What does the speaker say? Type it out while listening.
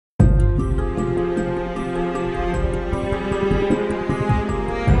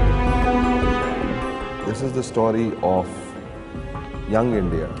This is the story of young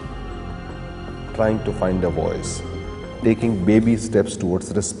India trying to find a voice, taking baby steps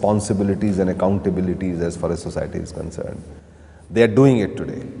towards responsibilities and accountabilities as far as society is concerned. They are doing it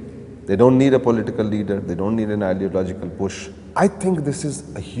today. They don't need a political leader, they don't need an ideological push. I think this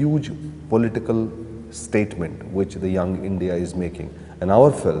is a huge political statement which the young India is making. And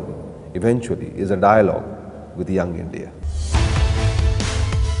our film, eventually, is a dialogue with young India.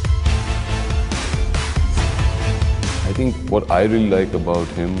 I think what I really like about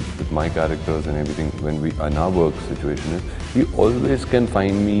him with my characters and everything when we in our work situation is he always can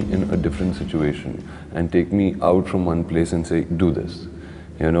find me in a different situation and take me out from one place and say, do this,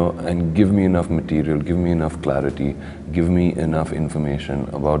 you know, and give me enough material, give me enough clarity, give me enough information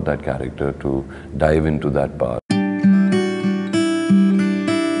about that character to dive into that part.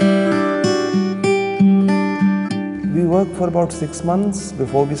 We work for about 6 months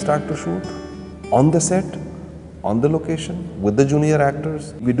before we start to shoot, on the set, on the location, with the junior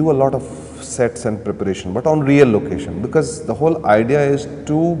actors. We do a lot of sets and preparation, but on real location, because the whole idea is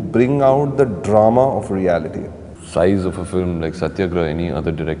to bring out the drama of reality. Size of a film like Satyagraha, any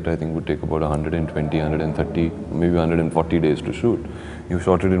other director I think would take about 120, 130, maybe 140 days to shoot. You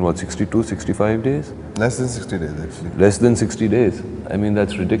shot it in what, 62, 65 days? Less than 60 days actually. Less than 60 days. I mean,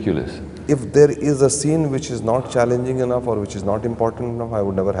 that's ridiculous. If there is a scene which is not challenging enough or which is not important enough, I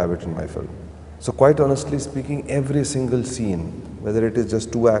would never have it in my film. So quite honestly speaking, every single scene, whether it is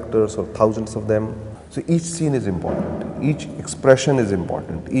just 2 actors or thousands of them, so each scene is important, each expression is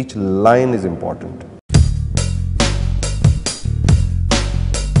important, each line is important.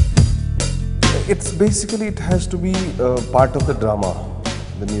 It's basically, it has to be part of the drama,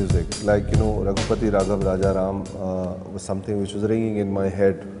 the music. Like, you know, Raghupati, Raghav, Rajaraam was something which was ringing in my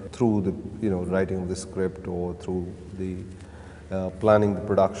head through the, you know, writing of the script or through the planning the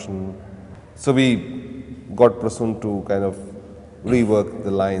production. So we got Prabhu to kind of rework the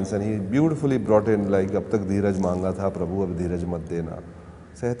lines, and he beautifully brought in like, "Ab tak dheeraj manga tha, Prabhu ab dheeraj mat dena.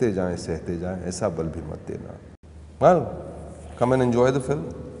 Sehte jaye, aisa bal bhi mat dena." Well, come and enjoy the film.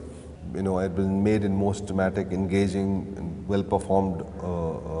 You know, it was made in most dramatic, engaging, and well-performed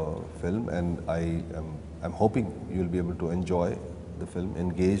film, and I'm hoping you'll be able to enjoy the film,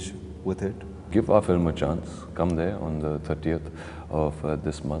 engage with it. Give our film a chance. Come there on the 30th of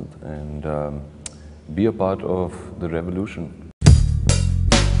this month and be a part of the revolution.